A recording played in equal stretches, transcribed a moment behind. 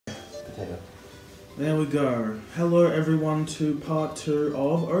potato. There we go. Hello everyone to part 2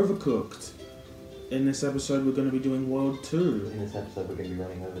 of Overcooked. In this episode we're going to be doing World 2. In this episode we're going to be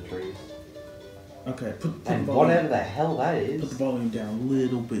running over trees. Okay, put and the volume, whatever the hell that is. Put the volume down a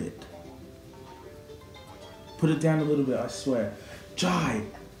little bit. Put it down a little bit, I swear. Jai!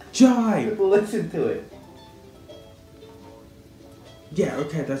 Listen to it. Yeah,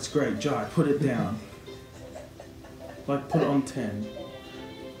 okay, that's great. Jai, put it down. Like, put it on 10.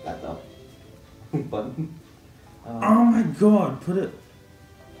 That's up. Button. Oh my god, put it...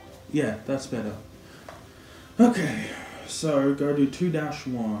 Yeah, that's better. Okay, so go to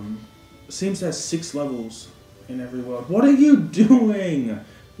 2-1. Seems there's 6 levels in every world. What are you doing?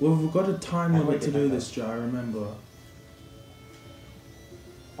 Well, we've got a time limit to do this, Jai, remember.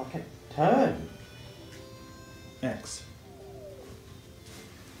 Okay, turn. X.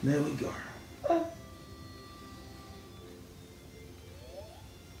 There we go.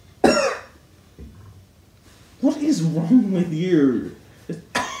 What is wrong with you?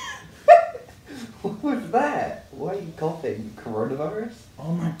 What was that? Why are you coughing? Coronavirus?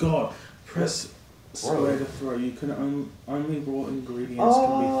 Oh my god. Press square to throw. You can only raw ingredients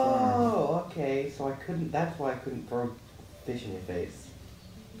can be thrown. Oh, okay. So I couldn't, that's why I couldn't throw fish in your face.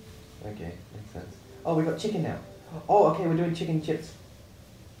 Okay, makes sense. Oh, we got chicken now. Oh, okay, we're doing chicken chips.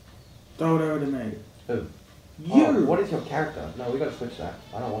 Throw it over to me. Who? You! Oh, what is your character? No, we gotta switch that.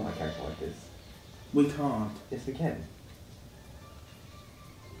 I don't want my character like this. We can't. Yes, we can.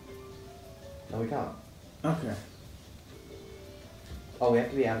 No, we can't. Okay. Oh, we have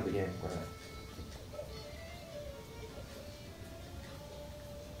to be out of the game. Right.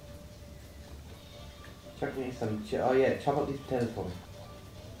 Chuck me some... oh yeah, chop up these potatoes for me.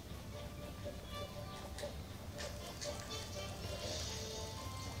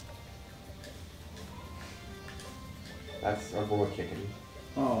 That's a raw chicken.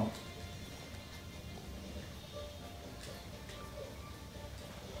 Oh.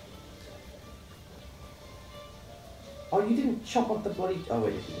 Oh, you didn't chop up the bloody... oh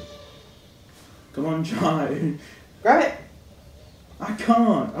wait, yes you did. Come on, Jai. Grab it! I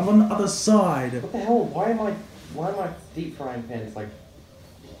can't. I'm on the other side. What the hell? Why am I deep frying pans like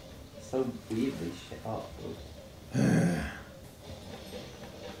so weirdly shit up?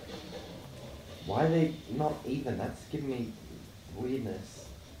 Why are they not even? That's giving me weirdness.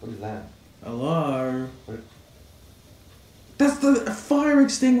 What is that? Hello? What? That's the fire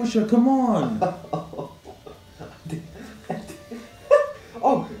extinguisher. Come on.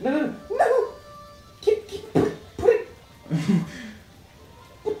 Oh, no. Keep, put it.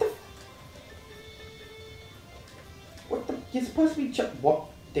 What the? You're supposed to be what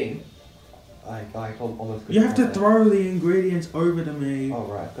thing? I almost. You have to throw the ingredients over to me. Oh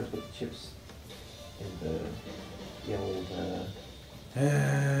right, I've got to put the chips in the old.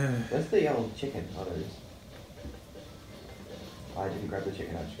 Where's the old chicken? Oh, there it is. I didn't grab the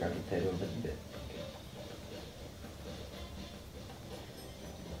chicken. I just grabbed the potato and bit and bit.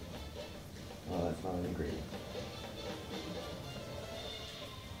 Oh, that's not an ingredient.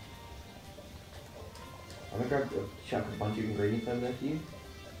 I'm gonna grab chuck a bunch of ingredients over there for you.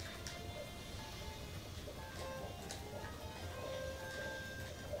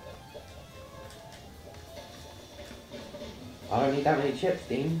 I don't need that many chips,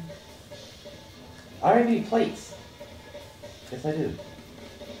 Dean. I don't need plates. Yes, I do.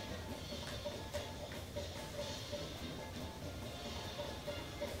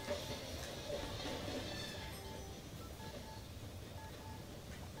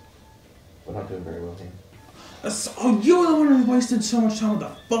 We're not doing very well here. Oh, you're the one who wasted so much time with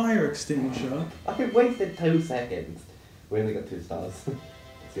the fire extinguisher. I wasted 2 seconds. We only got 2 stars.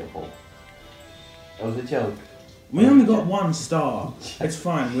 It's your fault. That was a joke. We only got 1 star. It's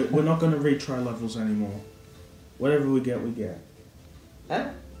fine. We're not going to retry levels anymore. Whatever we get, we get. Huh?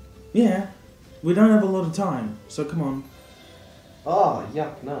 Yeah. We don't have a lot of time, so come on. Oh,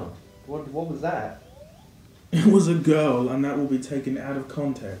 yuck, no. What was that? It was a girl, and that will be taken out of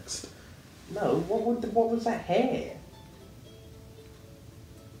context. No, what was that hair?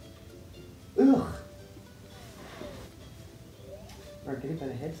 Ugh. Alright, get a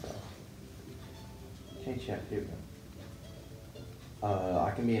better hairstyle. Change shape, here we go.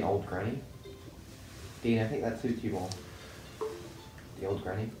 I can be an old granny. Dean, I think that suits you more. The old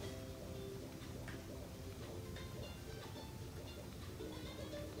granny.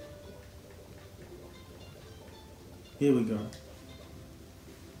 Here we go.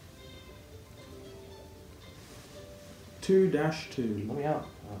 2-2. Let me out.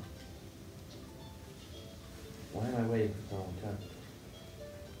 Oh. Why am I waiting for so long time?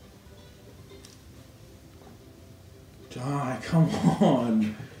 Jai, come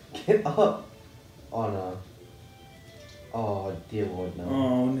on. Get up! Oh no. Oh dear lord, no.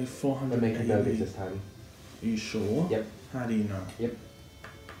 Oh, only We're 480. making burgers this time. Are you sure? Yep. How do you know? Yep.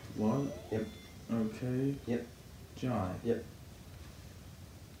 What? Yep. Okay. Yep. Jai. Yep.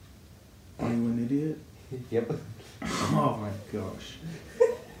 Are you an idiot? Yep. Oh my gosh.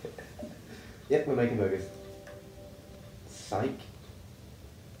 Yep, we're making burgers. Psych.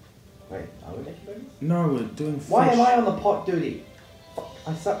 Wait, are we making burgers? No, we're doing fish. Why am I on the pot duty?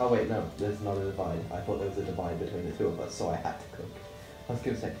 I suck. Oh wait, no, there's not a divide. I thought there was a divide between the two of us, so I had to cook. I was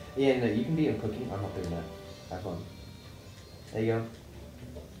gonna say, yeah, no, you can be in cooking. I'm not doing that. Have fun. There you go.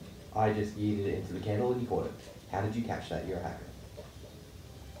 I just yeeted it into the candle and you caught it. How did you catch that? You're a hacker.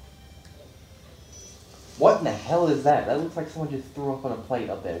 What in the hell is that? That looks like someone just threw up on a plate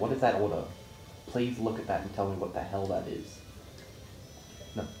up there. What is that order? Please look at that and tell me what the hell that is.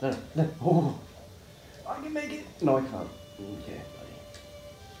 No, no, no. Oh, I can make it. No, I can't. Okay, buddy.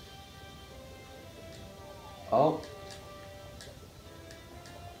 Oh.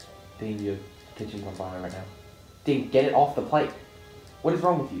 Dean, your kitchen's on fire right now. Dean, get it off the plate. What is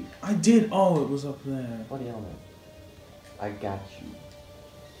wrong with you? I did. Oh, it was up there. Bloody hell, man. I got you.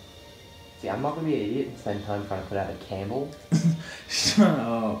 See, I'm not gonna be an idiot and spend time trying to put out a candle. Shut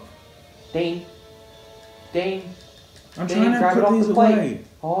up. Dean. Dean. I'm Dean, trying to grab it put off these the plate. away.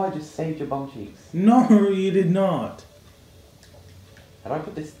 Oh, I just saved your bum cheeks. No, you did not. How do I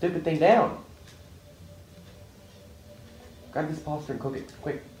put this stupid thing down? Grab this pasta and cook it,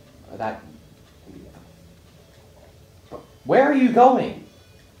 quick. That. Where are you going?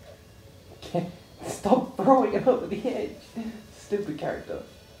 Stop throwing it over the edge. Stupid character.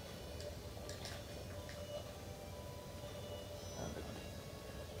 Oh god.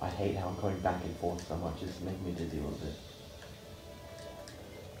 I hate how I'm going back and forth so much. It's making me dizzy a little bit.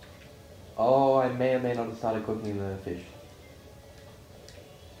 Oh, I may or may not have started cooking the fish.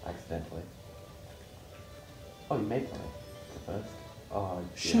 Accidentally. Oh, you made something first. Oh,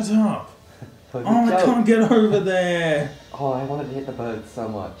 Shut up. Oh, Oh, I can't get over there. Oh, I wanted to hit the bird so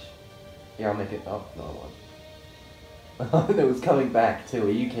much. Yeah, I'll make it. Oh, no, I won't. It was coming back too.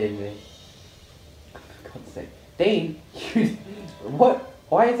 Are you kidding me? For God's sake. Dean! What?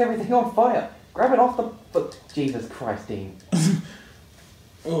 Why is everything on fire? Grab it off the... Jesus Christ, Dean.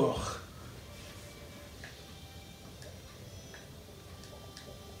 Ugh.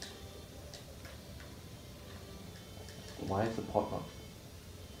 Why is the pot not...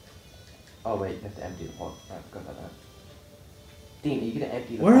 Oh wait, you have to empty the pot. I forgot about that. Dean, are you gonna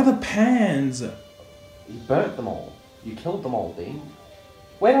empty the Where pot? are the pans? You burnt them all. You killed them all, Dean.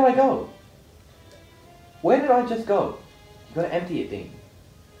 Where did I go? Where did I just go? You gotta empty it, Dean.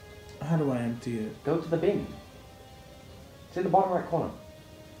 How do I empty it? Go to the bin. It's in the bottom right corner.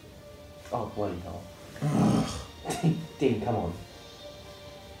 Oh, bloody hell. Dean, come on.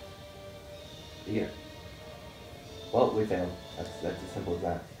 Yeah. Well, we failed. That's as simple as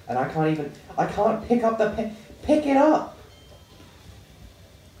that. And I can't pick up the pick it up!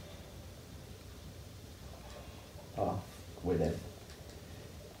 Oh, we're dead.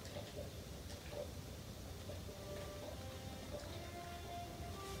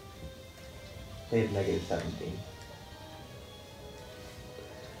 They have negative 17.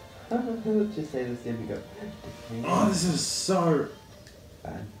 Let's just say this didn't go. Oh, this is so...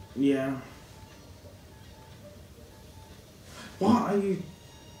 Bad. Yeah. Why are you...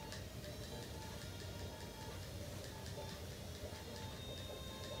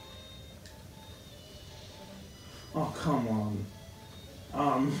 Oh, come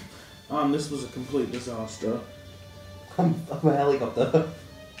on. This was a complete disaster. I'm a helicopter.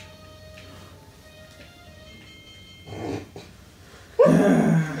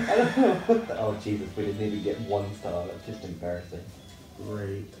 I don't know what the... Oh, Jesus, we didn't even get 1 star. That's just embarrassing.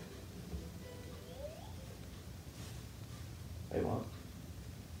 Great. Wait, what?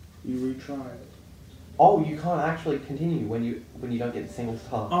 You retried. Oh, you can't actually continue when you don't get a single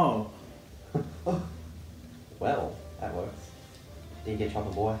star. Oh. Well, that works. Didn't get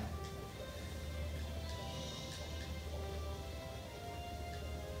chopped, boy.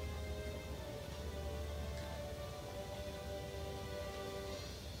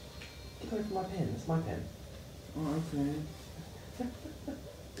 Get away from my pen. It's my pen. Oh, okay.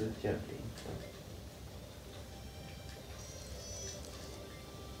 Good joke, Dean.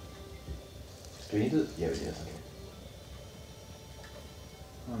 Do we need to? Yeah, we do. Okay.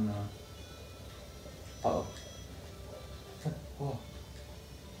 Oh no. Uh-oh. Oh.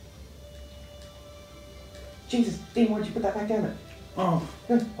 Jesus, Dean, why'd you put that back down there? Oh.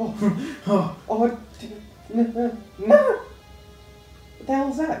 Oh, Oh. oh, no. What the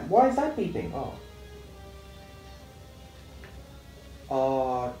hell's that? Why is that beeping? Oh.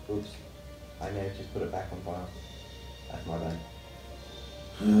 Oh, oops. I may have just put it back on fire. That's my bad.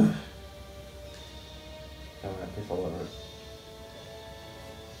 Don't have piss all over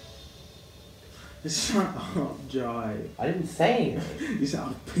it. Shut up, Jai. I didn't say anything. You said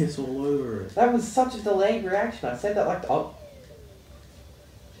I'll piss all over it. That was such a delayed reaction. I said that like, oh.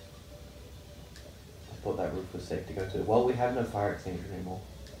 I thought that roof was safe to go to. Well, we have no fire extinguisher anymore.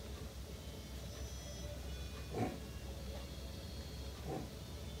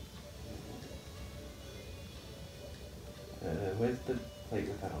 Where's the plate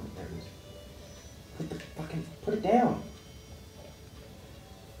with that on it? There it is. Put it down.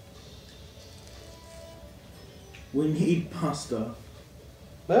 We need pasta.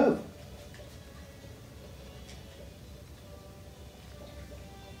 Move.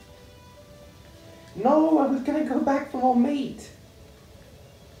 No, I was gonna go back for more meat.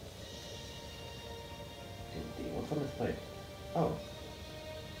 What's on this plate? Oh.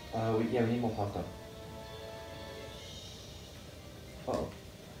 Yeah, we need more pasta. Uh-oh.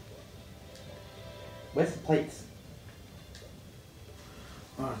 Where's the plates?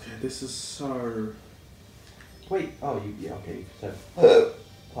 Okay, this is so... Wait, oh, yeah, okay, so...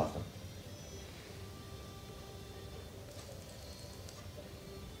 pasta.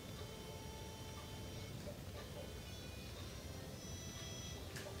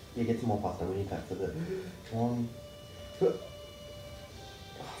 Yeah, get some more pasta, we need that for the... one...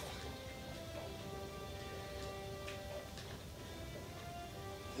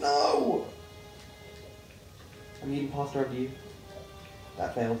 No! I'm eating pasta over you.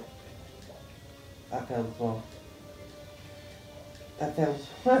 That failed. That failed as well. That failed as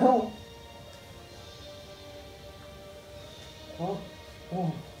well. Oh,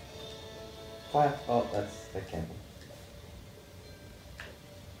 oh. Fire. Oh, that's camping.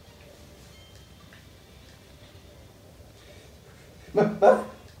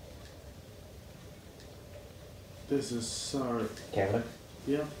 This is so... Camping.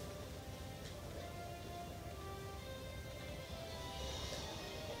 Yeah.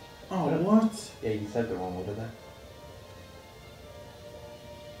 Oh, what? Yeah, you said the wrong order there.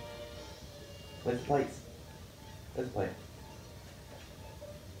 Where's the plates? Where's the plate?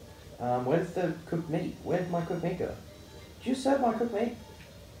 Where's the cooked meat? Where's my cooked meat go? Did you serve my cooked meat?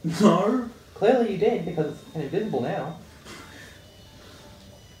 No. Clearly you did, because it's invisible now.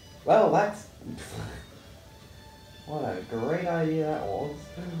 Well, that's... What a great idea that was.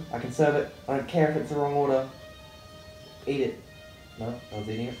 I can serve it. I don't care if it's the wrong order. Eat it. No, I was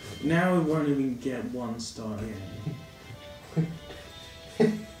eating it. Now we won't even get one star again.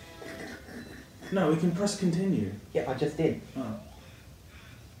 No, we can press continue. Yeah, I just did. Oh.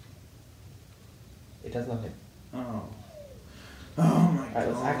 It does nothing. Oh. Oh my god. Alright,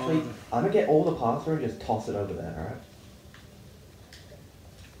 let's actually... I'm gonna get all the pasta and just toss it over there, alright?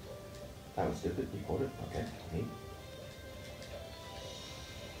 That was stupid. You caught it? Okay. Neat.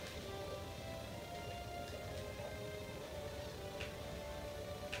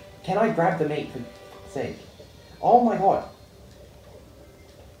 Can I grab the meat for fuck's sake? Oh my god.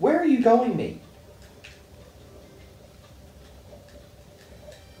 Where are you going, meat?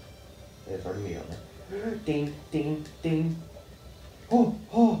 There's already meat on there. Ding, ding, ding. Oh,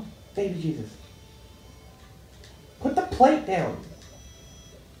 oh, baby Jesus. Put the plate down.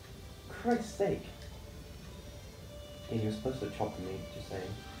 Christ's sake. Yeah, you're supposed to chop the meat, just saying.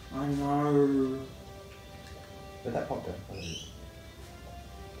 I know. Where'd that pot go? Oh, there it is.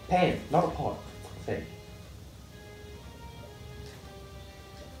 Pan, not a pot. For fuck's sake.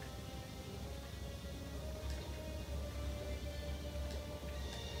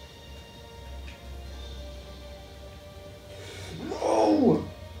 No!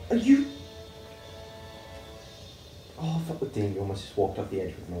 Are you... Oh, fuck, dang, you almost just walked off the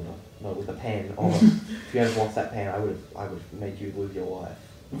edge with an order. No, with a pan. Oh, if you hadn't lost that pan, I would have made you lose your life.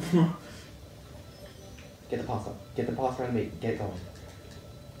 Get the pasta. Get the pasta and the meat. Get it going.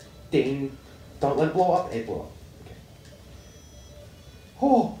 Ding. Don't let it blow up. It blew up. Okay.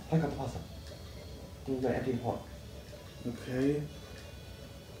 Oh, I got the pasta. Ding, you gotta empty the pot. Okay.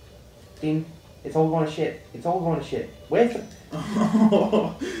 Ding. It's all going to shit. It's all going to shit. Where's the...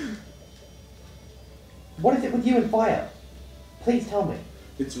 What is it with you and fire? Please tell me.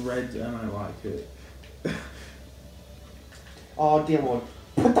 It's red and I like it. Oh, dear Lord.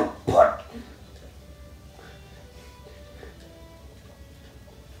 Put the... Put...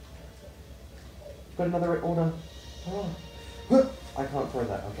 Got another order. Oh. I can't throw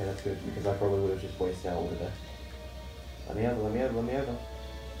that. Okay, that's good, because I probably would have just wasted our order there. Let me over, let me over, let me over.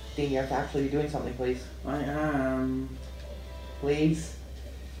 Dean, you have to actually be doing something, please. I am. Please.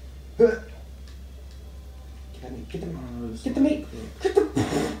 Get Get that meat. Get the meat. Oh, Get the meat. Get the.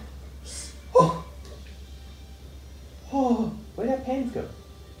 Oh. Oh. Where'd our pans go?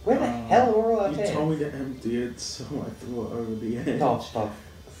 Where the hell are all our pans? You told me to empty it, so I threw it over the edge. Oh, fuck.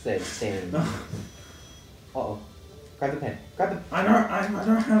 Stand. Uh-oh. Grab the pan. Grab the... I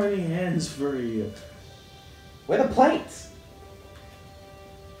don't have any hands free. Where are the plates?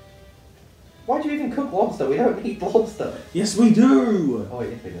 Why'd you even cook lobster? We don't eat lobster. Yes, we do! Oh,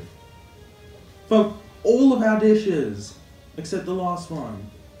 yes, we do. For all of our dishes. Except the last one.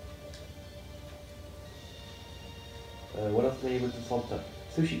 What else do we need with this lobster?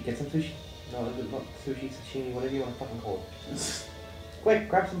 Sushi. Get some sushi. No, not sushi, sashimi, whatever you want to fucking call it. Quick,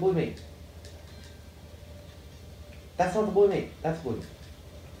 grab some blue meat. That's not the blue meat. That's blue.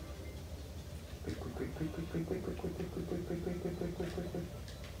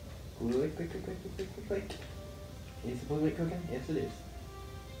 Quick. Is the blue meat cooking? Yes, it is.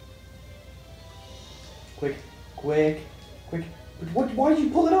 Quick. What? Why did you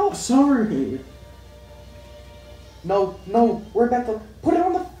pull it off? Sorry. No, we're about to put it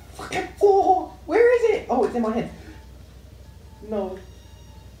on the fucking floor. Where is it? Oh, it's in my hand. No.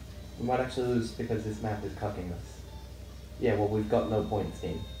 We might actually lose because this map is cucking us. Yeah, well, we've got no points,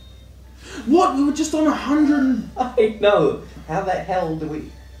 team. What? We were just on 100. I know. How the hell do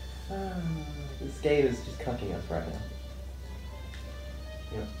we? This game is just cucking us right now.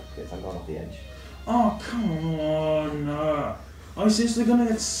 Yep. Yes, I'm going off the edge. Oh, come on. Are we seriously gonna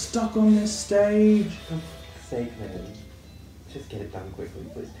get stuck on this stage? For fuck's sake, man. Just get it done quickly,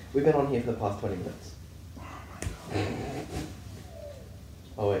 please. We've been on here for the past 20 minutes. Oh my god.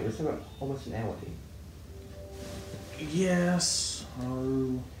 Oh wait, we're still got almost an hour, team. Yes.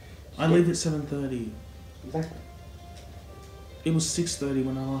 Oh. I leave at 7:30. Exactly. It was 6:30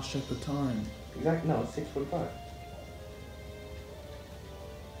 when I last checked the time. Exactly. No, it's 6:45.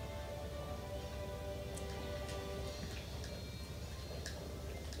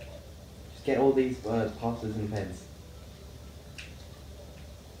 Just get all these pastas and pens.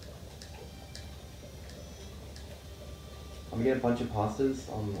 I'm gonna get a bunch of pastas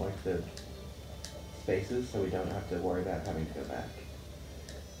on like the spaces so we don't have to worry about having to go back.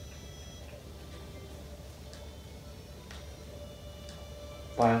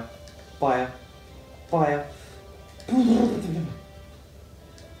 Fire.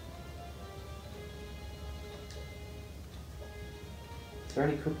 Is there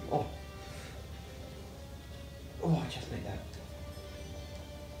any cook? Oh, I just made that.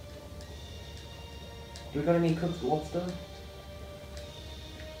 Do we got any cooked lobster?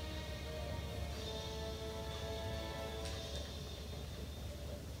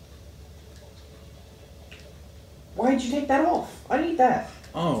 Why did you take that off? I need that.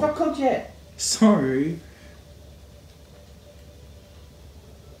 Oh. It's not cooked yet. Sorry.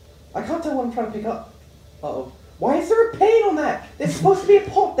 I can't tell what I'm trying to pick up. Uh-oh. Why is there a pan on that? There's supposed to be a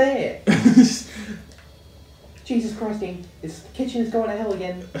pot there. Jesus Christ, Dean. This kitchen is going to hell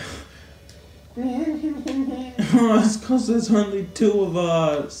again. Oh, it's because there's only 2 of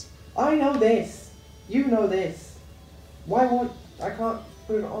us. I know this. You know this. Why won't... I can't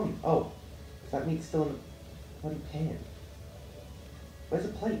put it on. Oh. Is that meat still in the bloody pan? Where's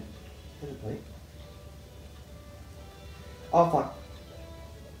the plate? There's a plate. Oh, fuck.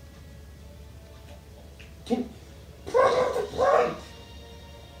 Can... Put it on the plate!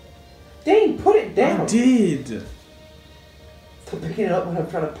 Dean, put it down! I did! Stop picking it up when I'm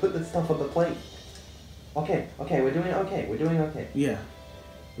trying to put the stuff on the plate. Okay, we're doing okay. Yeah.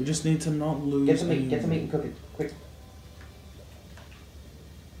 We just need to not lose. Get some meat and cook it, quick.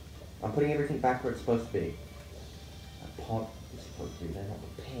 I'm putting everything back where it's supposed to be. A pot is supposed to be there, not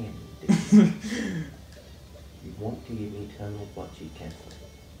a pan. You want to give me eternal blood cheek cancer.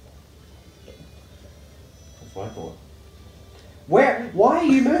 That's what I thought. Why are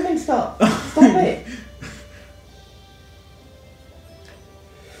you moving stuff? Stop it!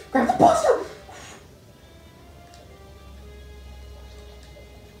 Grab the pasta!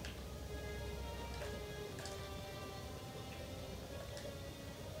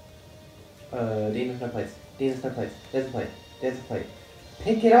 Dean, there's no place. There's a plate.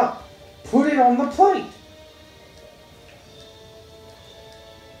 Pick it up! Put it on the plate!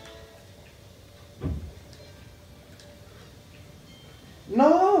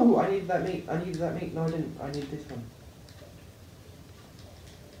 No! I needed that meat. No, I didn't. I need this one.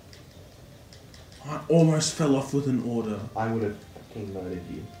 I almost fell off with an order. I would have fucking murdered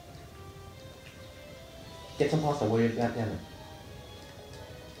you. Get some pasta. What are you down there?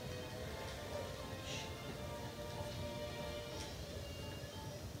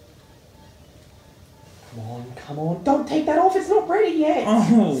 come on. Don't take that off. It's not ready yet.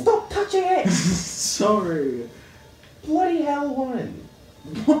 Oh. Stop touching it. Sorry. Bloody hell, woman.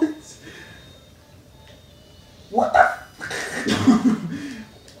 What?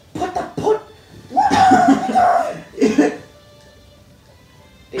 What the? Put. What?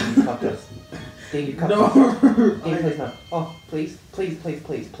 Dave, you cucked us. Dave, you cucked us. Dave, please no. Oh, please,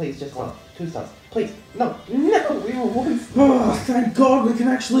 just one. 2 stars. Please. No, we were 1 star. Oh, thank God we can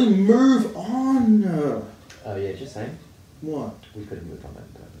actually move on. Oh yeah, just saying. What? We could have moved on that.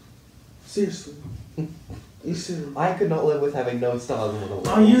 Seriously? Are you serious? I could not live with having no stars in the world.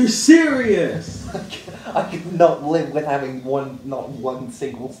 Are you serious? I could not live with having not one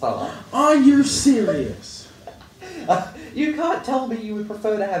single star. Are you serious? You can't tell me you would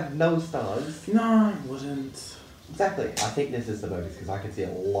prefer to have no stars. No, I wouldn't. Exactly. I think this is the bogus because I can see a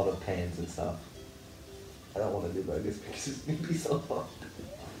lot of pans and stuff. I don't want to do bogus because it's going to be so hard.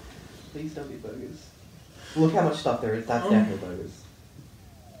 Please don't be bogus. Look how much stuff there is. That's definitely bogus.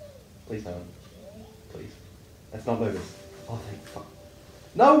 Please don't. Please. That's not bogus. Oh, thank fuck.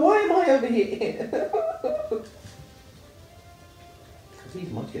 No, why am I over here? Because he's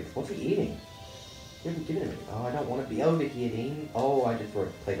munchkins. What's he eating? You haven't given him any. Oh, I don't want to be over here, Dean. Oh, I just threw a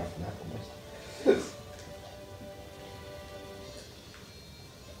plate off an apple almost.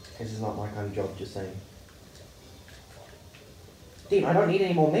 This is not my kind of job, just saying. Dean, I don't need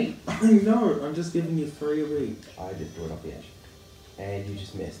any more meat. I know, I'm just giving you 3 of each. I just threw it off the edge. And you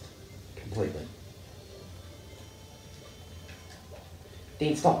just missed. Completely.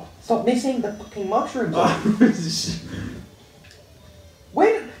 Dean, stop. Stop missing the fucking mushrooms.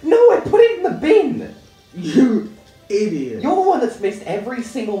 When? No, I put it in the bin. You idiot. You're the one that's missed every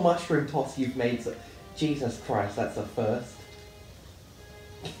single mushroom toss you've made. So Jesus Christ, that's a first.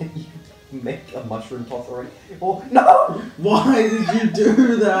 Can you make a mushroom toss already? Oh, no! Why did you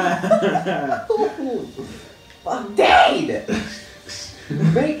do that? Fuck, Dane!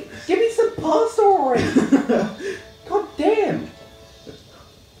 Give me some pasta already! God damn!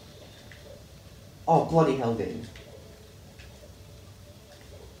 Oh, bloody hell, Dean.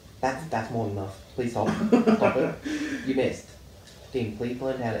 That's more than enough. Please stop. Stop it. You missed. Dean, please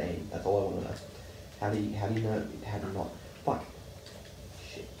learn how to aim. That's all I want to know. How do you know? How do you not? Fuck.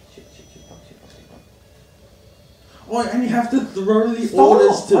 Shit, fuck. Oh, and you have to throw the Stop!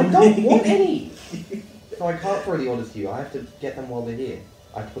 orders to me. I don't want any! So I can't throw the orders to you. I have to get them while they're here.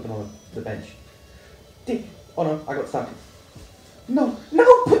 I have to put them on the bench. Dean! Oh no, I got stuck. No,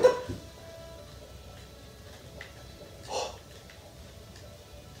 put the...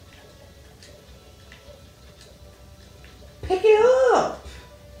 Pick it up!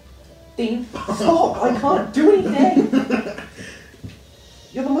 Dean, stop! I can't do anything!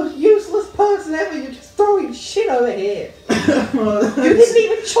 You're the most useless person ever! You're just throwing shit over here! You didn't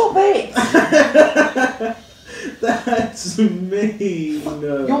even chop it! That's mean!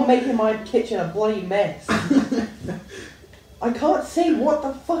 You're making my kitchen a bloody mess! I can't see what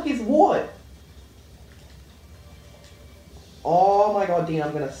the fuck is what! Oh my god, Dean,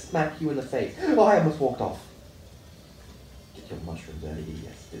 I'm gonna smack you in the face. Oh, I almost walked off. Get your mushrooms out of here,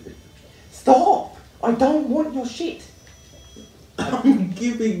 yes, stupid. Stop! I don't want your shit! I'm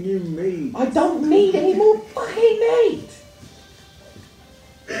giving you meat. I don't need any more fucking meat!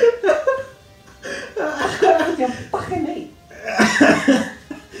 With your fucking meat!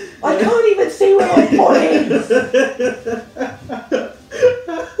 I can't even see where my foot is!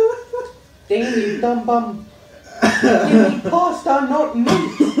 Damn you dumb bum! Give me pasta, not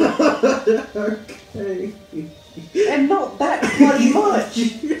meat! Okay. And not that bloody much!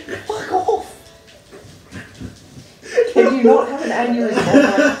 Fuck off! Can you not have an aneurysm on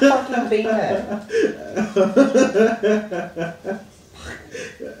my fucking finger?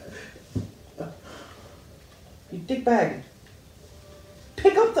 You dickbag.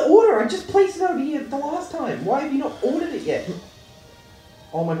 Pick up the order! I just placed it over here the last time. Why have you not ordered it yet?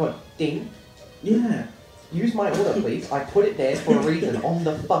 Oh my god, Dean. Yeah. Use my order, please. I put it there for a reason on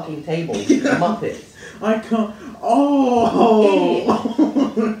the fucking table. Muppet. I can't.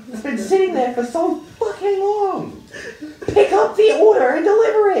 Oh! Idiot. It's been sitting there for so fucking long. Pick up the order and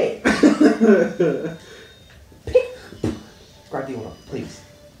deliver it. Grab the order, please.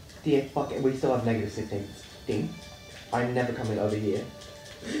 Dear fucking, we still have -16. Dean, I'm never coming over here.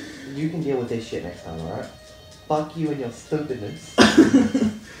 You can deal with this shit next time, alright? Fuck you and your stupidness.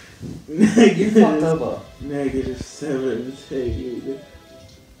 You fucked over. -17.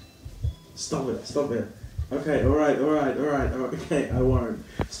 Stop it. Okay, alright, okay, I won't.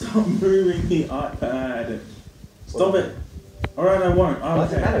 Stop moving the iPad. Stop it. Alright, I won't. Oh,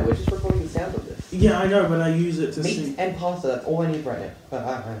 Doesn't matter, we're just recording the sound of this. Yeah, I know, but I use it to Meat sing. and pasta, that's all I need right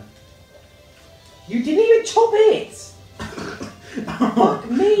now. You didn't even chop it! Fuck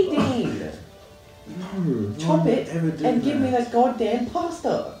me, Dean! No. Chop it and give me that. that goddamn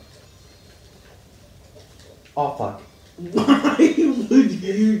pasta! Oh fuck. Why would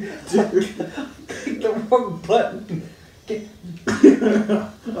you do? Click the wrong button!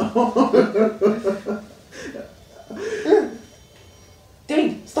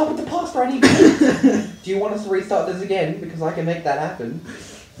 Dean, stop with the pasta, I need meat! Do you want us to restart this again? Because I can make that happen.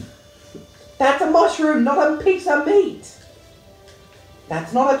 That's a mushroom, not a piece of meat!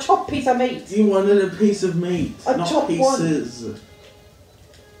 That's not a chopped piece of meat! You wanted a piece of meat, A not chopped pieces. one.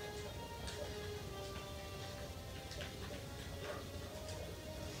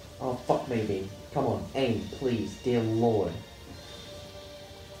 Oh, fuck me, Dean. Come on, aim, please, dear lord.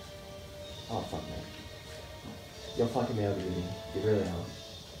 Oh, fuck me. You're fucking me over, Dean. You really are.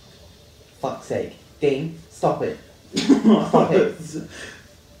 Fuck's sake. Dean, stop it. Stop it.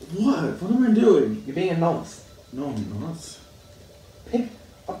 What? What am I doing? You're being a nonce. No, I'm not. Pick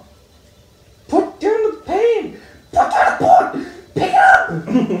up. Put down the pan! Put down the pot! Pick it up!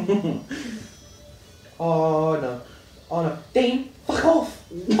 Oh, no. Oh, no. Dean, fuck off!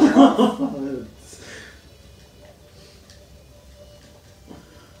 Fuck off!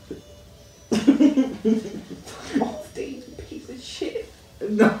 Fuck off, Dean, you piece of shit.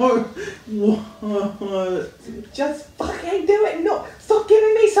 No. What? Just fucking do it. No, stop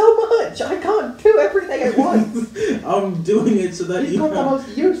giving me so much. I can't do everything at once. I'm doing it so that You've you got the have...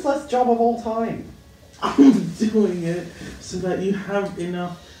 most useless job of all time. I'm doing it so that you have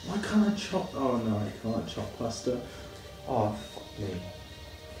enough... Why can't I chop... Oh no, I can't chop pasta. Oh, fuck me.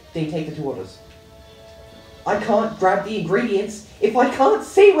 Dean, take the 2 orders. I can't grab the ingredients if I can't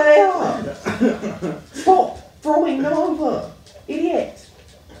see where they are. Stop throwing them over. Idiot.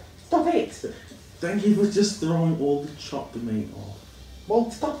 Stop it. Thank you for just throwing all the chopped meat off. Well,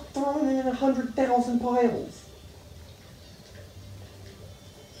 stop throwing them in 100,000 piles.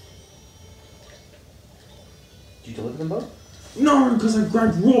 Did you deliver them both? No, because I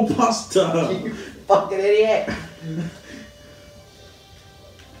grabbed raw pasta. You fucking idiot.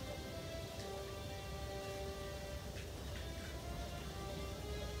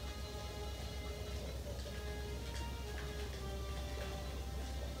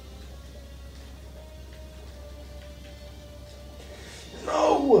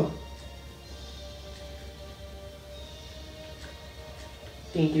 No!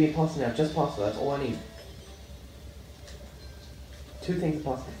 Dean, give me pasta now. Just pasta. That's all I need. 2 things of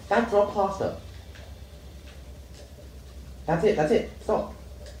pasta. That's not pasta. That's it. That's it. Stop.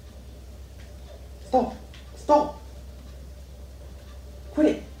 Stop. Stop. Quit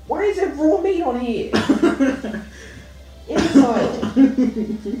it. Why is there raw meat on here? Imbecile.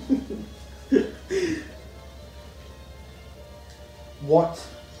 What?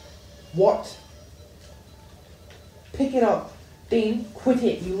 What? Pick it up. Dean, quit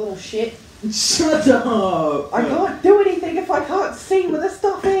it, you little shit. Shut up! I can't do anything if I can't see where the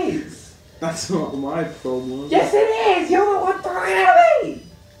stuff is. That's not my problem. Yes, it is. You're the one throwing it at me.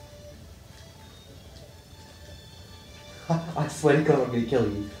 I swear to God, I'm gonna kill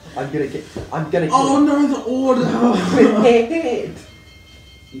you. I'm gonna kill Oh you. no, the order! With it.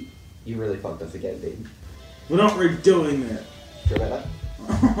 You really fucked us again, Dean. We're not redoing it. Sure about that?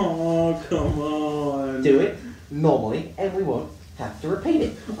 Oh, come on. Do it normally, and we won't have to repeat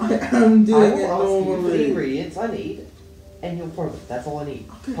it. I am doing I it will ask you for the normally. ingredients I need, and you'll throw them. That's all I need.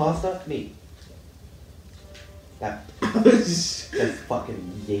 Okay. Pasta, meat. That just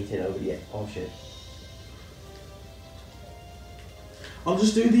fucking yeeted over the. Oh shit. I'll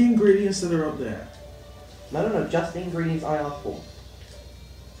just do the ingredients that are up there. No, just the ingredients I asked for.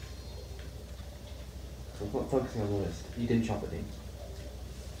 So I'm not focusing on the list. You didn't chop it, Dean.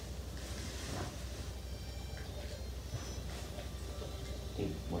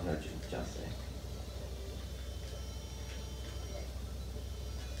 Dean, what did I just say?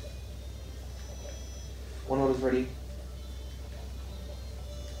 One order's ready.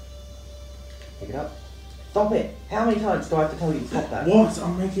 Pick it up. Stop it! How many times do I have to tell you to stop that? What?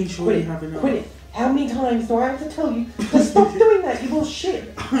 I'm making sure Quit you it! have enough. Quit it! How many times do I have to tell you to stop doing that, you little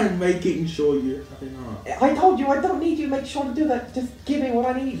shit? I'm making sure you have enough. I told you I don't need you to make sure to do that. Just give me what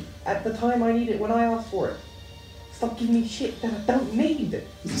I need at the time I need it when I ask for it. Stop giving me shit that I don't need.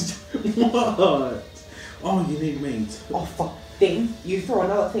 What? Oh, you need meat. Oh fuck, Dean, you throw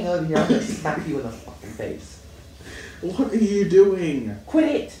another thing over here, I'm gonna smack you in the fucking face. What are you doing? Quit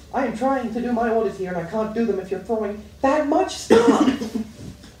it! I am trying to do my orders here and I can't do them if you're throwing that much stuff!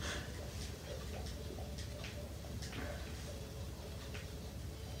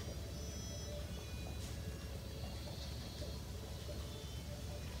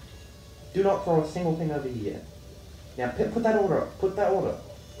 Do Do not throw a single thing over here. Now put that order up. Put that order.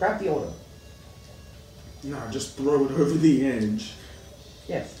 Grab the order. No, just throw it over the edge.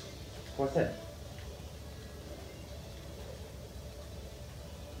 Yes. What's that?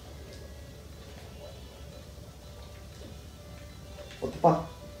 What the fuck?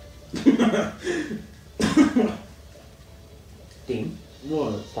 Dean.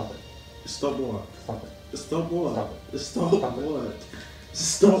 What? Stop it. Stop what? Stop it. Stop what? Stop it. Stop Stop it. what?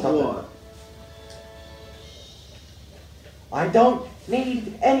 Stop Stop what? I don't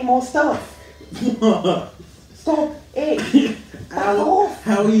need any more stuff. What? Stop it. Back off.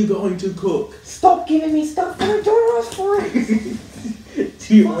 How are you going to cook? Stop giving me stuff that I don't ask for it.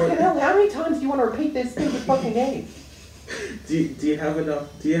 Do you Fucking hell, how many times do you want to repeat this stupid fucking game? Do you have enough?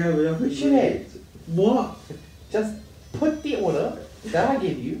 Do you have enough? Shithead. What? Just put the order that I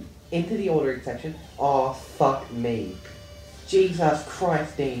give you into the ordering section. Oh, fuck me. Jesus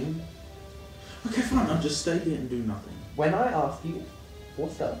Christ, Dean. Okay, fine. I'll just stay here and do nothing. When I ask you for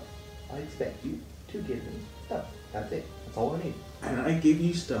stuff, I expect you to give me stuff. That's it. That's all I need. And I give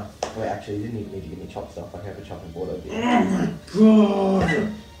you stuff. Wait, actually, you didn't even need to give me chopped stuff. I have a chopping board over here. Oh my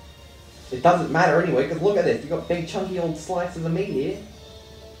god! It doesn't matter anyway, because look at this. You've got big chunky old slices of meat here.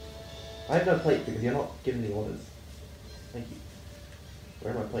 I have no plate because you're not giving the orders. Thank you.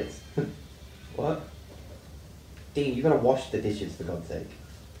 Where are my plates? What? Dean, you gotta wash the dishes for God's sake.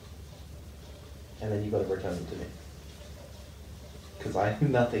 And then you gotta return them to me. Because I have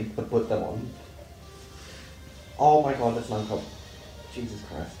nothing to put them on. Oh my god, that's an uncomfortable. Jesus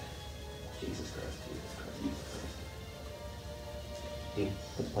Christ. Jesus Christ, Jesus Christ, Jesus Christ. Dean,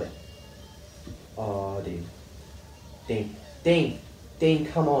 put the plate. Oh, Dean. Dean. Dean! Dean,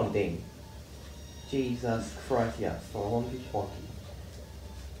 come on, Dean. Jesus Christ, yes. For a wonky schwonky.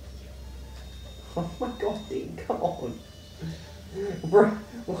 Oh my god, Dean, come on. Bro,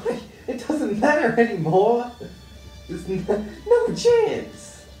 why? It doesn't matter anymore. There's no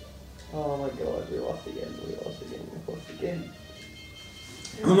chance. Oh my god, we lost again, we lost again, we lost again.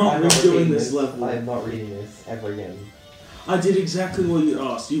 I'm not redoing this level. I am not reading this ever again. I did exactly what you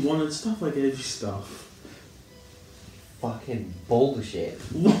asked. You wanted stuff, I gave you stuff. Fucking bullshit.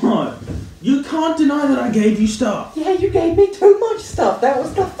 What? You can't deny that I gave you stuff. Yeah, you gave me too much stuff. That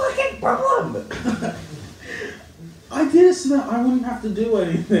was the fucking problem. I did it so that I wouldn't have to do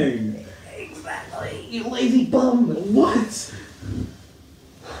anything. Exactly, you lazy bum. What?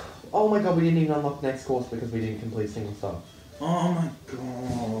 Oh my god, we didn't even unlock next course because we didn't complete single stuff. Oh my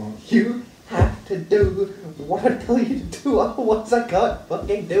god. You have to do what I tell you to do, otherwise I can't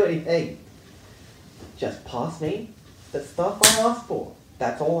fucking do anything. Just pass me the stuff I asked for.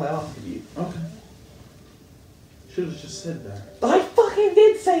 That's all I ask of you. Okay. Should have just said that. I fucking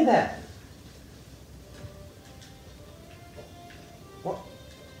did say that! What?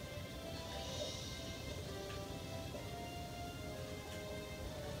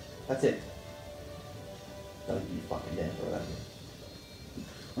 That's it. Don't you fucking dare throw that in.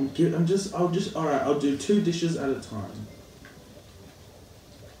 Alright, I'll do 2 dishes at a time.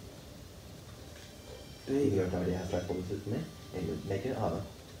 There you You go. have no idea how straightforward this is for me, and you're making it harder.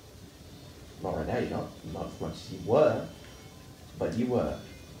 Not right now, you're not. Not as much as you were, but you were.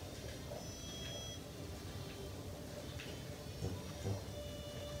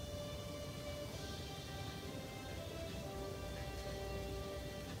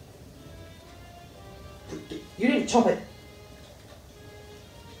 You didn't chop it!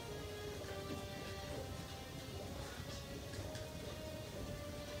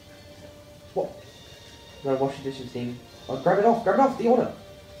 What? You gotta wash the dishes, Dean. Oh, grab it off, the order!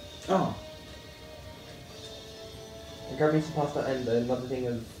 Oh. And grab me some pasta and another thing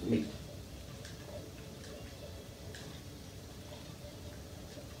of meat.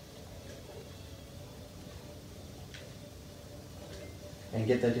 And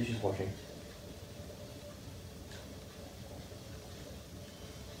get the dishes washing.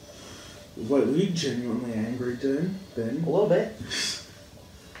 Wait, were you genuinely angry, dude? A Ben? little bit.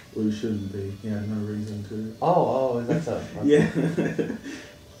 Well, you shouldn't be. You had no reason to. Oh, is that so? Okay. Yeah.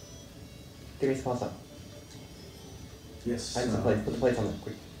 Give me some pasta. Yes. And some plates. Put the plates on there,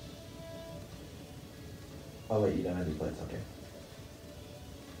 quick. Oh wait, you don't have any plates, okay.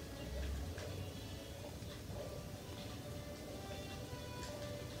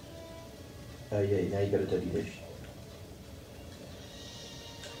 Oh yeah, now you got a dirty dish.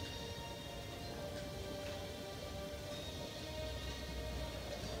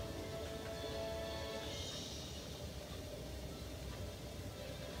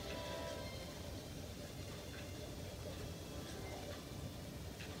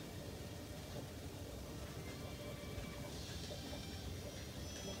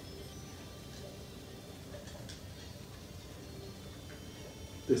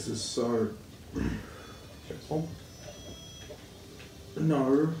 This is so... Stressful?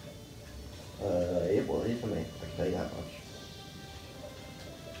 No. Yeah, well, it is for me. I can tell you that much.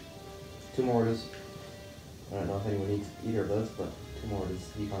 2 more orders. I don't know if anyone needs either of those, but 2 more orders.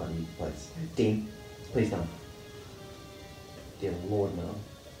 You can't leave the place. Dean, please no. Dear Lord, no.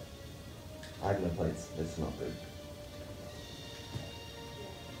 I have no plates. This is not good.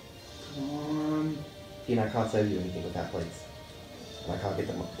 Come on. Dean, I can't save you anything without plates. And I can't get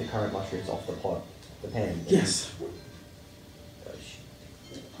the current mushrooms off the pot, the pan. Yes. Oh,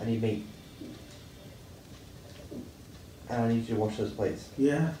 shit. I need meat. And I need you to wash those plates.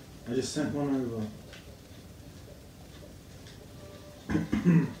 Yeah, I just sent one over.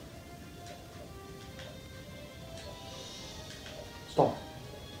 Stop.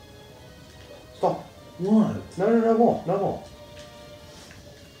 Stop. What? No more. No more.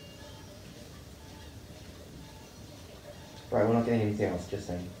 Right, we're not getting anything else, just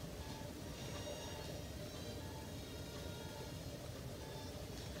saying.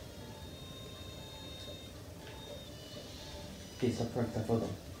 Okay, stop correct that photo.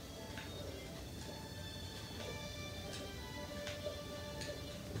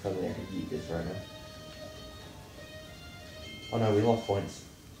 If only I could eat this right now. Oh no, we lost points.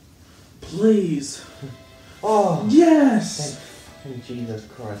 Please. Oh! Yes! Thank Jesus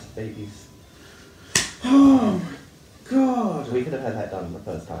Christ, babies. Oh my god. We could have had that done the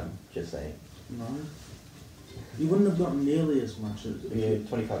first time, just saying. No. You wouldn't have gotten nearly as much as... We had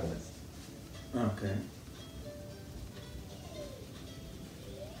 25 minutes. Okay.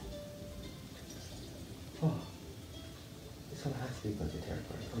 Oh. This one has to be close to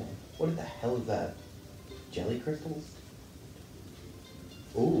territory. Come on. What the hell is that? Jelly crystals?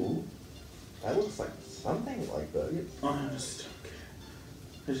 Ooh. That looks like something like burgers. I just don't care.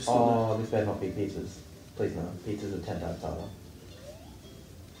 I just Oh, this better not be pizzas. Please no. Pizzas are 10 times harder.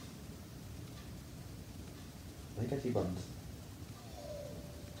 I think I see buns.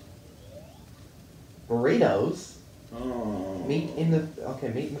 Burritos? Oh. Meat in the... Okay,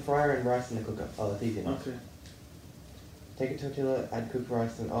 meat in the fryer and rice in the cooker. Oh, that's easy enough. Okay. Take a tortilla, add cooked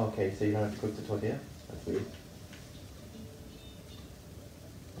rice and... Oh, okay, so you don't have to cook the tortilla? That's weird.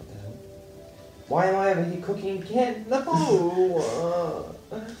 What the hell? Why am I over here cooking again? No!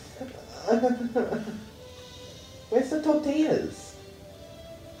 Where's the tortillas?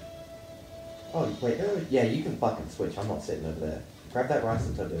 Oh, wait. Yeah, you can fucking switch. I'm not sitting over there. Grab that rice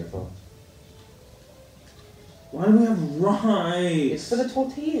and tortilla as well. Why do we have rice? It's for the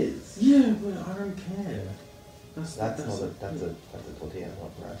tortillas. Yeah, but I don't care. That's That's a tortilla,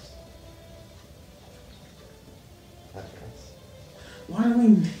 not rice. That's rice. Why do we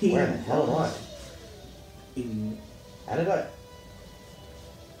need... Where the hell am I? Idiot. How did I...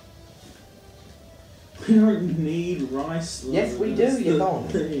 We don't need rice. Yes, we do, That's you the don't.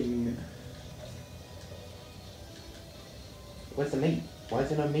 thing. Where's the meat? Why is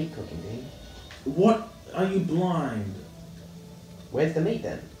there no meat cooking, Dean? What? Are you blind? Where's the meat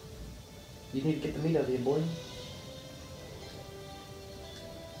then? You need to get the meat over here, boy.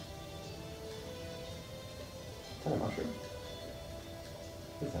 Is that a mushroom?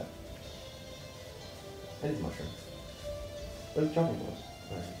 What is that? That is a mushroom. Where's the chopping board?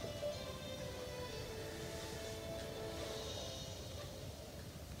 Right.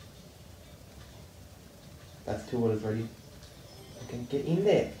 That's 2 orders ready. Okay, get in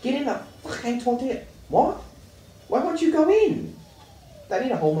there. Get in the fucking tortilla. What? Why won't you go in? They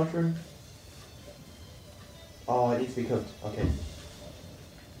need a whole mushroom. Oh, it needs to be cooked. Okay.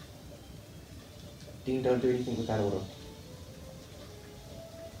 Dean, don't do anything with that order.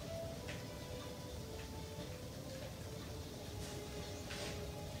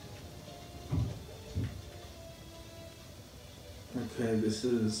 Okay, this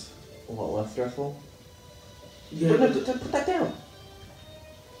is... A lot less stressful. Yeah, No, but- put that down.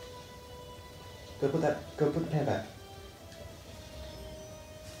 Go put the pan back.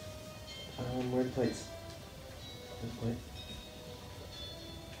 Where are the plates? Where's the plate?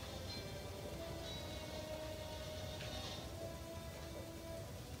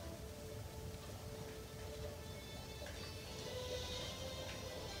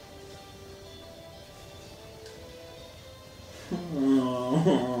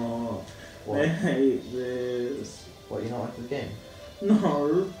 Oh, What? I hate this. What, you don't like this game?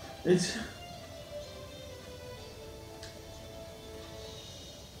 No, it's...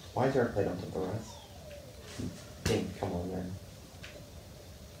 Why is there a plate on top of the rice? Dean, come on, man.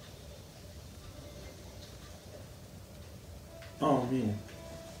 Oh, man.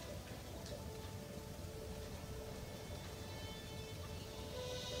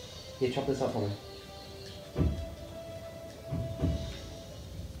 Here, chop this up for me.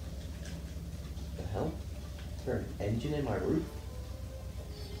 No.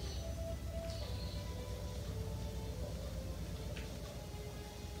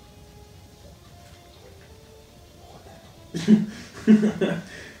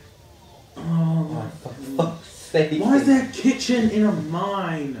 Oh, for fuck's sake. Why is there a kitchen in a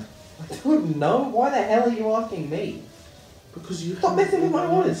mine? I don't know. Why the hell are you asking me? Because you Stop messing with my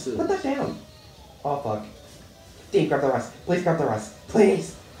orders. answers. Put that down. Oh, fuck. Dean, grab the rice. Please grab the rice.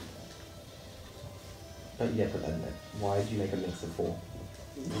 Please. Don't you dare put that in there. Why did you make a mix of 4?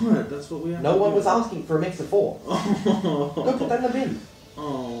 What? That's what we have No to one do. was asking for a mix of 4. Oh. Go put that in the bin.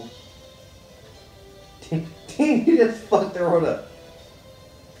 Oh. Dean, you just fucked their order.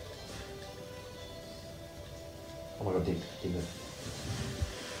 Oh my god, Dean.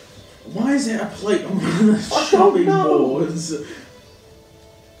 Why is there a plate on one of the I shopping don't know. boards?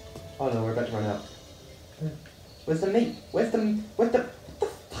 Oh no, we're about to run out. Where's the meat? What the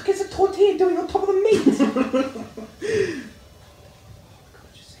fuck is a tortilla doing on top of the meat? Oh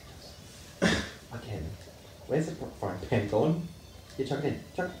God, just say this. Again. Where's the frying pan gone? Yeah, chuck it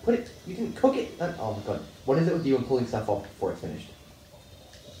in. Put it. You didn't cook it. Oh my god. What is it with you and pulling stuff off before it's finished?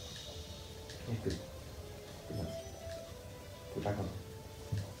 Yeah, good. Good enough. Put it back on.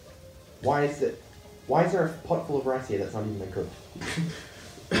 Why is there a pot full of rice here that's not even been cooked?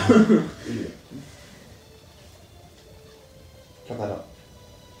 Eat it. Chop that up.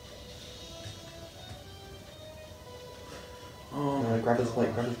 Oh, No, grab this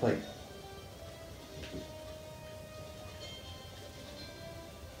plate, grab this plate.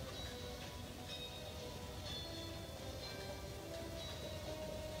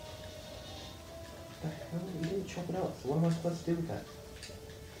 What the hell? You didn't chop it up, so what am I supposed to do with that?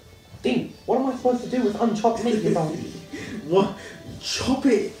 Ding! What am I supposed to do with unchopped meat, you donkey? What? Chop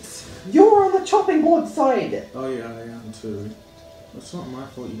it! You're on the chopping board side! Oh yeah, I am too. It's not my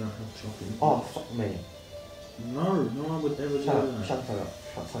fault you don't have chopping. Oh, fuck me. No, no one would ever do Shut that. up, shut the fuck up,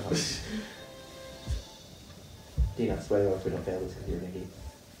 shut the fuck up. Dean, I swear to God, if we don't fail this because you're an Iggy.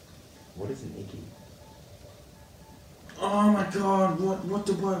 What is an Iggy? Oh my god, what?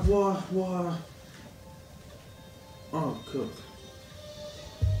 Oh, cook.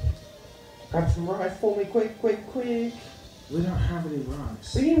 Grab some rice for me, quick! We don't have any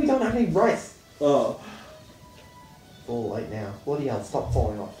rice. What do you mean we don't have any rice? Oh. Full light now. Bloody hell, stop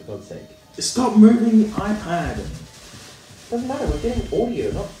falling off for God's sake. Stop moving the iPad! Doesn't matter, we're getting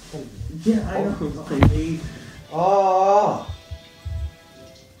audio, not some... Yeah, I know, but I need... Oh!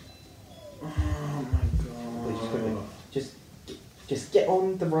 Oh my Wait, just quickly. god. Just get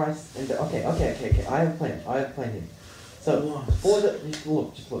on the rice and... Okay. I have a plan here. So, What? for the... Just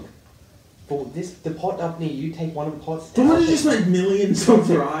look. For this, the pot up near you, take one of the pots... Don't and want I'll to just take- make millions of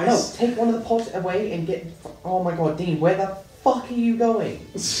rice? No, take one of the pots away and get... Oh my god, Dean, where the fuck are you going?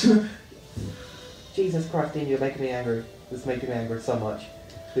 Jesus Christ, Dean, you're making me angry. This is making me angry so much.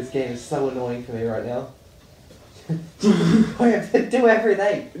 This game is so annoying for me right now. I have to do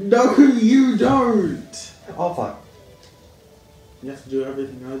everything. No, you don't! Oh fuck. You have to do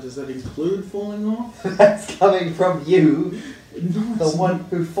everything else. Does that include falling off? That's coming from you, No, the it's one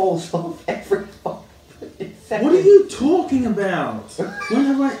who falls off every fucking second. What are you talking about? When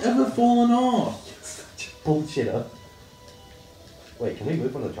have I ever fallen off? Such a bullshitter. Wait, can we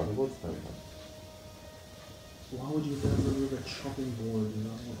move one of the chopping boards? No, we can't. Why would you ever move a chopping board? You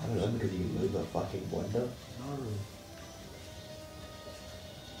know? I don't know, because you can move a fucking blender. No.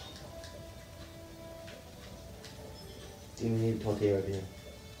 Do you need a tortilla over here?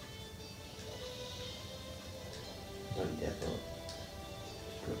 Don't you dare throw it.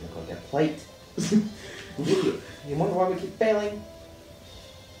 Put it in the goddamn plate. Idiot. You wonder why we keep failing?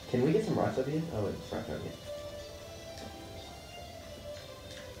 Can we get some rice over here? Oh, wait, it's rice over here.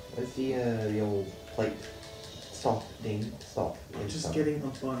 Where's the old plate? Stop, Dean. Stop. I'm just Stop. getting a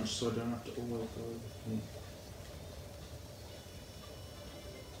bunch so I don't have to always go over here.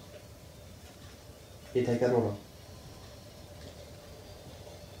 Here, take that order.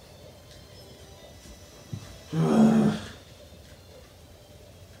 I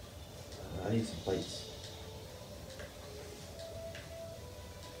need some plates.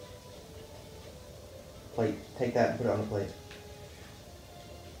 Plate. Take that and put it on the plate.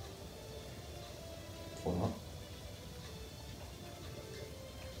 Or not.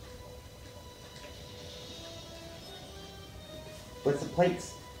 Where's the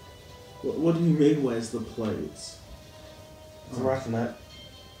plates? What do you mean, where's the plates? Some rice in that.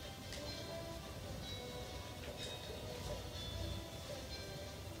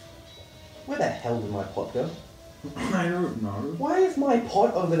 Where the hell did my pot go? I don't know. Why is my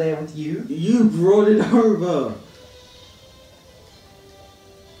pot over there with you? You brought it over!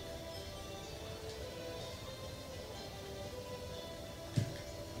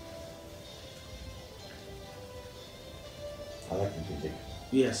 like the music.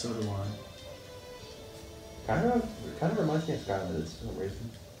 Yeah, so do I. Kind of reminds me of Skylanders for some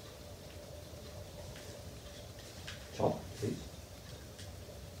reason. Chop, please.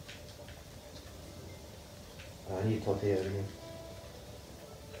 I need tortilla over here.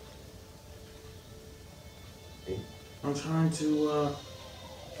 I'm trying to,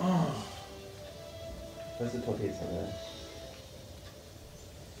 oh. Where's the tortillas over there?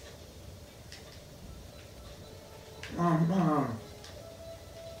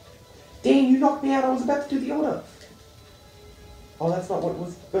 Dang, you knocked me out. I was about to do the order. Oh, that's not what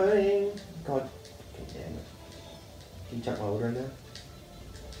was burning. God damn it. Can you chuck my order in there?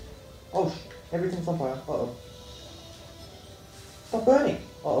 Oh, everything's on fire. Uh-oh. Stop burning.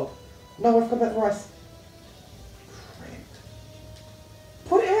 Uh-oh. No, I forgot about the rice. Crap.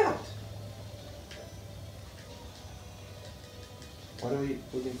 Put it out. What are we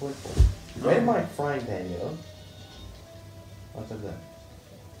looking for? Where did my frying pan go? What's over there?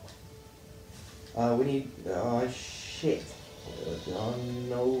 We need... Oh, shit. Oh,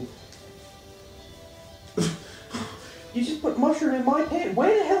 no. You just put mushroom in my pan.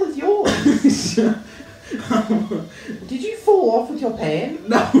 Where the hell is yours? Did you fall off with your pan?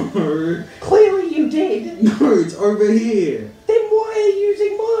 No. Clearly you did. No, it's over here. Then why are you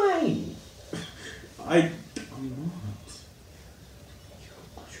using mine? I'm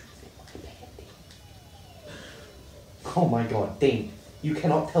not. Oh my god, Dean. You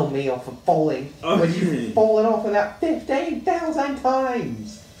cannot tell me off for falling Okay. when you've fallen off about 15,000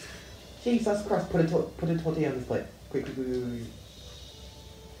 times. Jesus Christ, put a tortilla on this plate. Quick.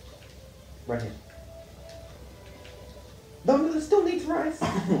 Right here. No, it still needs rice.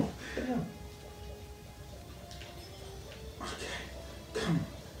 Damn. Okay, come on.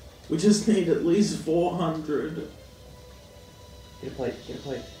 We just need at least 400. Get a plate.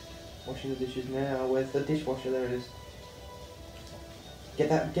 Washing the dishes now. Where's the dishwasher? There it is. Get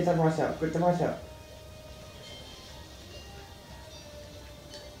that rice out. Get the rice out.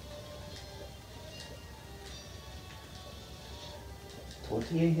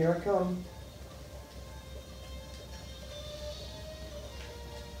 Tortilla, here I come.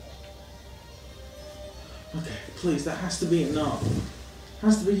 Okay, please, that has to be enough.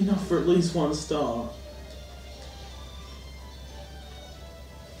 Has to be enough for at least 1 star.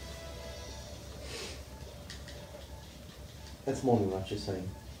 That's more than enough, just saying.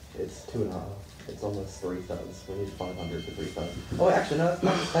 It's 2.5. It's almost 3 stars. We need 500 for 3 stars. Oh, actually, no,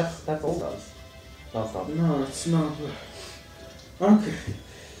 that's all stars. No, it's not. No, it's not. Okay.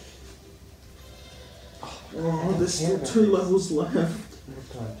 Oh, there's still 2 levels left. What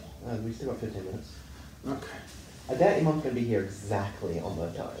time? We still got 15 minutes. Okay. I doubt your mom's going to be here exactly on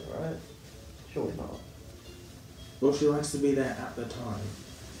the time, right? Surely not. Well, she likes to be there at the time.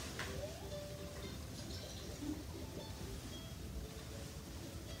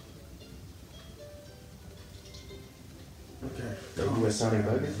 Okay. Maybe we're starting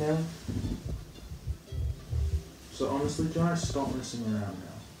burgers now? So honestly, Josh, stop messing around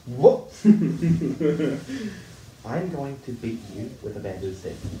now. What? I'm going to beat you with a bamboo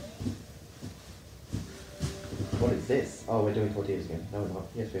stick. What is this? Oh, we're doing tortillas again. No, we're not.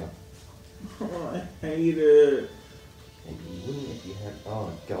 Yes, we are. Oh, I hate it. Maybe you wouldn't if you had...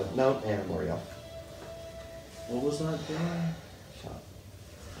 Oh, God. No, and I'm already off. What was that doing? Shut up.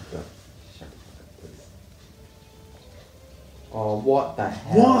 God. Shut up, please. Oh, what the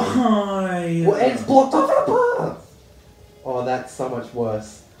hell? Why? Well, it's blocked off our path! Oh, that's so much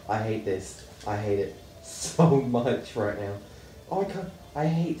worse. I hate this. I hate it so much right now. Oh, I can't... I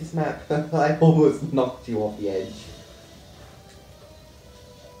hate this map. I almost knocked you off the edge.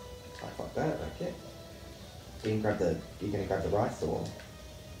 I fucked that, okay. You gonna grab the rice or?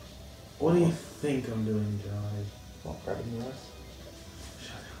 What do you think I'm doing, Jai? Not grabbing the rice?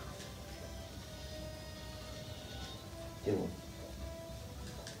 Shut up. Deal.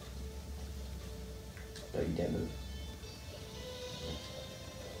 No, you can't move.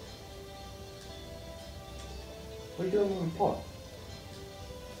 What are you doing with the pot?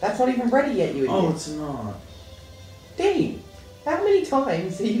 That's not even ready yet, you idiot. Oh, it's not. Dean, how many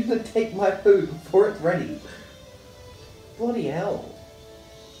times are you gonna take my food before it's ready? Bloody hell.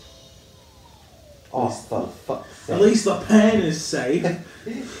 Oh, for fuck's sake. At least the pan is safe.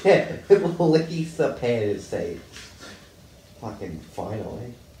 Yeah, at least the pan is safe. Fucking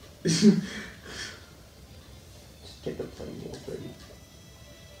finally. Just get the plain meals ready.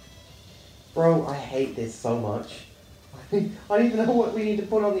 Bro, I hate this so much. I don't even know what we need to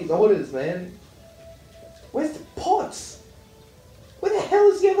put on these orders, man. Where's the pots? Where the hell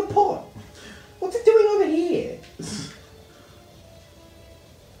is the other pot? What's it doing over here?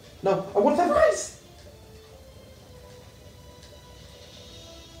 No, I want the rice!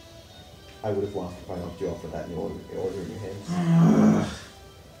 I would have laughed if I knocked you off with that in your order in your hands.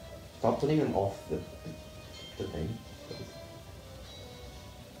 Stop putting them off the thing.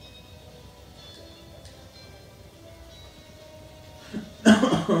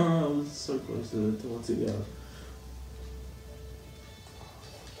 I was so close to towards it, yeah.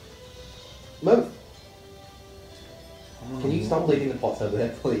 Move! Can you stop leaving the pots over there,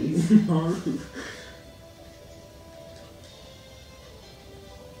 please? No.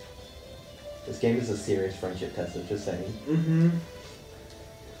 This game is a serious friendship test, I'm just saying. Mm-hmm.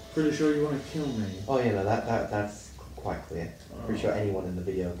 Pretty sure you want to kill me. Oh yeah, no, that's quite clear. Pretty sure anyone in the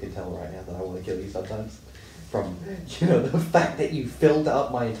video can tell right now that I want to kill you sometimes. From, you know, the fact that you filled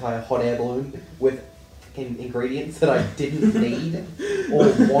up my entire hot air balloon with fucking ingredients that I didn't need or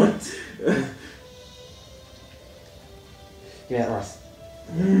want. Give me that rice.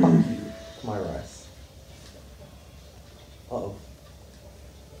 Fuck you. My rice. Uh-oh.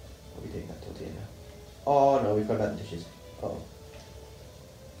 I'll be taking that tortilla now. Oh no, we've got about the dishes. Uh-oh.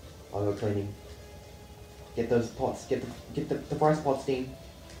 I'll go cleaning. Get those pots. Get the rice pots, Dean.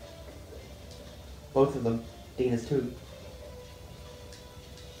 Both of them. Dean is 2.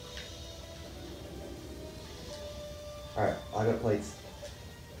 Alright, I got plates.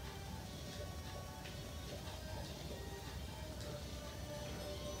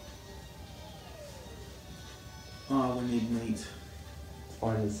 Oh, we need meat. It's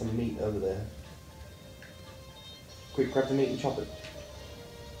fine, there's some meat over there. Quick, grab the meat and chop it.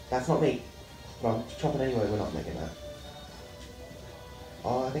 That's not meat. Well, chop it anyway, we're not making that.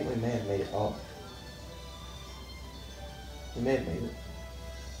 Oh, I think we may have made it. Oh. We may have made it.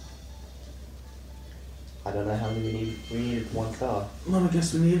 I don't know how many we need. We needed 1 star. Well, I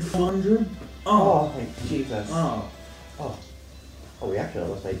guess we need 400. Oh, thank Jesus. Oh. Oh. Oh, we actually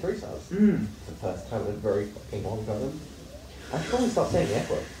almost made 3 stars. Mm. For the first time in a very fucking long time. I should probably stop saying the F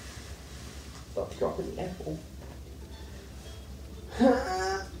word. Stop dropping the F word.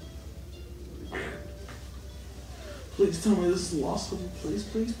 Please tell me this is the last one. Please,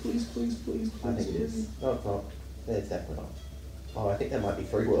 please, please, please, please, please. I think it is. No, it's not. It's definitely not. Oh, I think there might be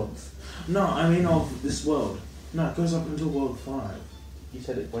 3 worlds. No, I mean of this world. No, it goes up until world 5. You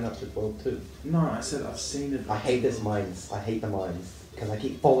said it went up to world 2. No, I said I've seen it. I hate this mines. I hate the mines. Because I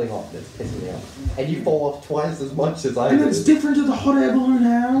keep falling off and it's pissing me off. And you fall off twice as much as I do. And it's different to the hot air balloon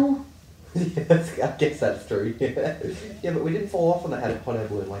now. Yes, I guess that's true. Yeah, but we didn't fall off on the hot air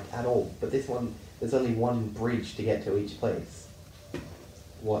balloon, like, at all. But this one, there's only 1 bridge to get to each place.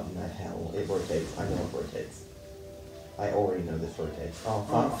 What in the hell? It rotates. I know it rotates. I already know this rotates. Oh,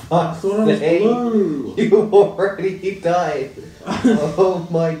 fuck. I thought I was blue. You already died. Oh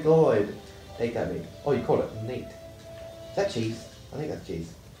my god. Take that meat. Oh, you caught it. Neat. Is that cheese? I think that's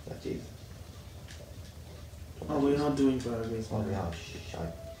cheese. That's cheese. Oh, we are doing burgers. Oh, we are.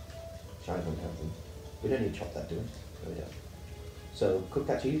 Shy. Shy don't have them. We don't need to chop that, do we? No, we don't. So, cook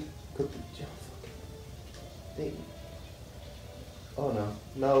that cheese. Cook the... Oh, fuck. Dang. Oh, no.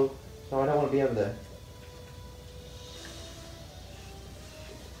 No. No, I don't want to be over there.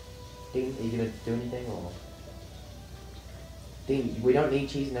 Dean, are you going to do anything, or...? Dean, we don't need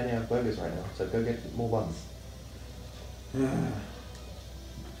cheese in any of our burgers right now, so go get more buns.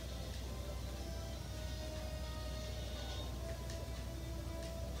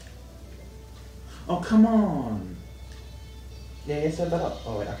 Oh, come on. Yeah, set that up.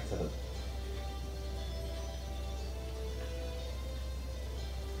 Oh, wait, I can set it.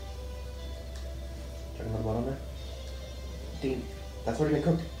 Chuck another one on there. Dean, that's already been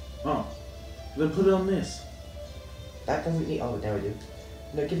cooked. Oh. Then put it on this. That doesn't need... Oh, now we do.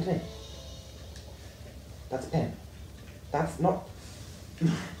 No, give it to me. That's a pen. That's not...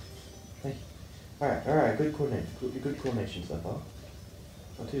 Hey. Alright, good coordination. Good coordination so far.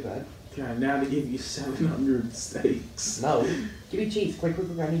 Not too bad. Okay, now to give you 700 steaks. No. Give me cheese. Quick.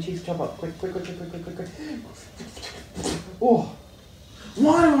 I need cheese to chop up. Quick. Oh.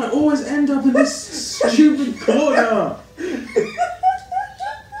 Why do I always end up in this stupid corner?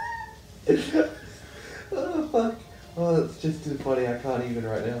 Oh, fuck. Oh, that's just too funny. I can't even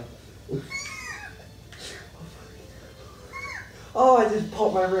right now. Oh, I just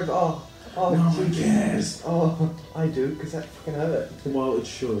popped my rib. Oh, no one cares. Oh, I do, because that fucking hurt. Well, it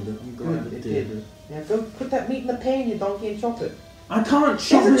should. I'm glad it did. Yeah, go put that meat in the pan, you donkey, and chop it. I can't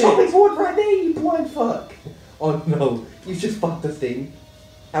chop it! There's a chopping board right there, you blind fuck! Oh no, you just fucked this thing.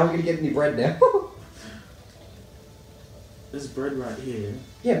 How are we gonna get any bread now? There's bread right here.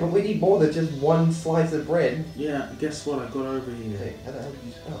 Yeah, but we need more than just 1 slice of bread. Yeah, guess what I got over here? Okay, how the hell did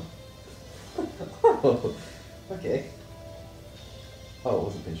you spell? Oh, okay. Oh, it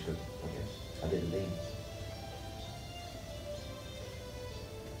wasn't finished good. Okay, I didn't leave.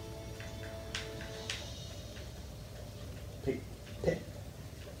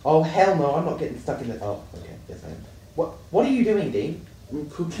 Oh hell no! I'm not getting stuck in the. Oh, okay. Yes, I am. What are you doing, Dean? I'm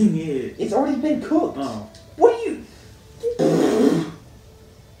cooking it. It's already been cooked. Oh. What are you?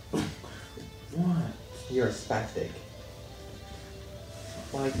 What? You're a spastic.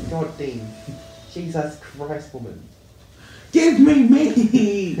 My God, Dean. Jesus Christ, woman. Give me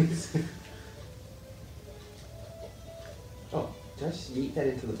meat! Oh, did I just yeet that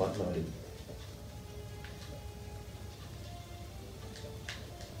into the button? No, I didn't.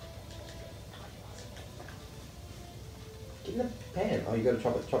 Get in the pan. Oh, you gotta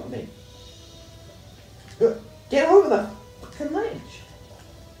chop the meat. Get over the fucking ledge.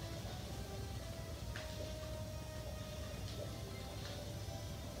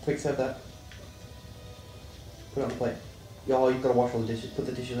 Quick, serve that. Put it on the plate. Oh, you've got to wash all the dishes. Put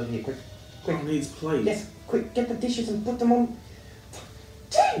the dishes over here, quick. Quick. Oh, needs plates. Yes, quick, get the dishes and put them on.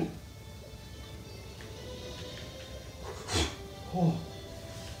 Dang! Oh.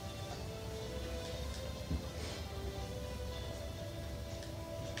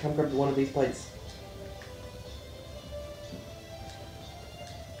 Come grab one of these plates.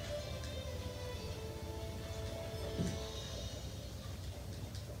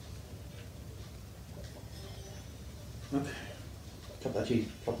 Okay. Chop that cheese.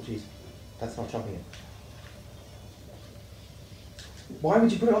 Chop the cheese. That's not chopping it. Why would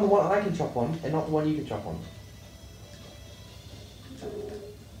you put it on the one I can chop on and not the one you can chop on?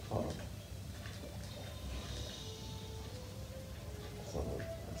 Oh. That's not good.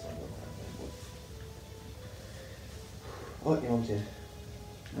 That's not good. Oh, your mom's here.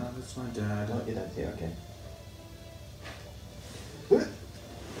 No, that's my dad. Oh, your dad's here, okay.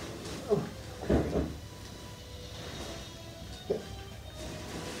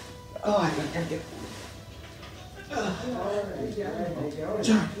 Oh, I gotta get.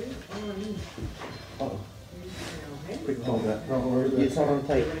 Oh. Quick, hold that. It's not on the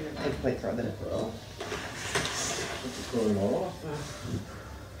plate. Take the plate, throw it in it. What's going on?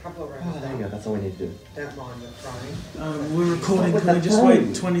 Couple of Oh, rounds. there you go. That's all we need to do. Don't mind the frying. We're recording. Stop Can we with just the wait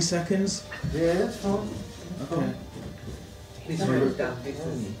phone. 20 seconds? Yeah, that's fine. Okay. His room's done. This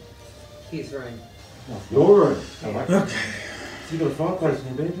is his room. Your room. Yeah. Okay. So you got a fireplace in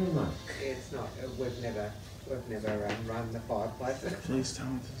your bedroom, mate? It's not. We've never run the fireplace. Please tell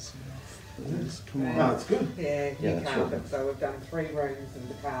me this is enough. Please, come Yeah. No, on. it's good. Yeah, Yeah, new that's carpet. right. So we've done 3 rooms and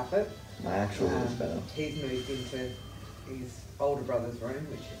the carpet. My actual room is better. He's moved into his older brother's room,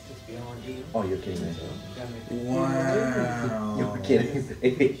 which is just behind him. Oh, you're kidding me. Wow. You're kidding.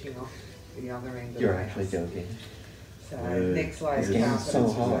 Finishing off the other end of You're the actually house. joking. So Yeah. next layer's It's getting carpet. so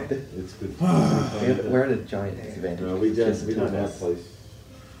is hot. fine. It's good. We're at a giant disadvantage. No, we Just don't the two have of us. place.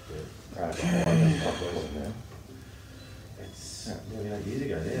 Right, I'm now. It's nearly 8 years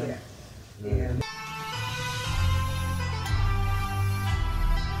ago now. Yeah. Yeah.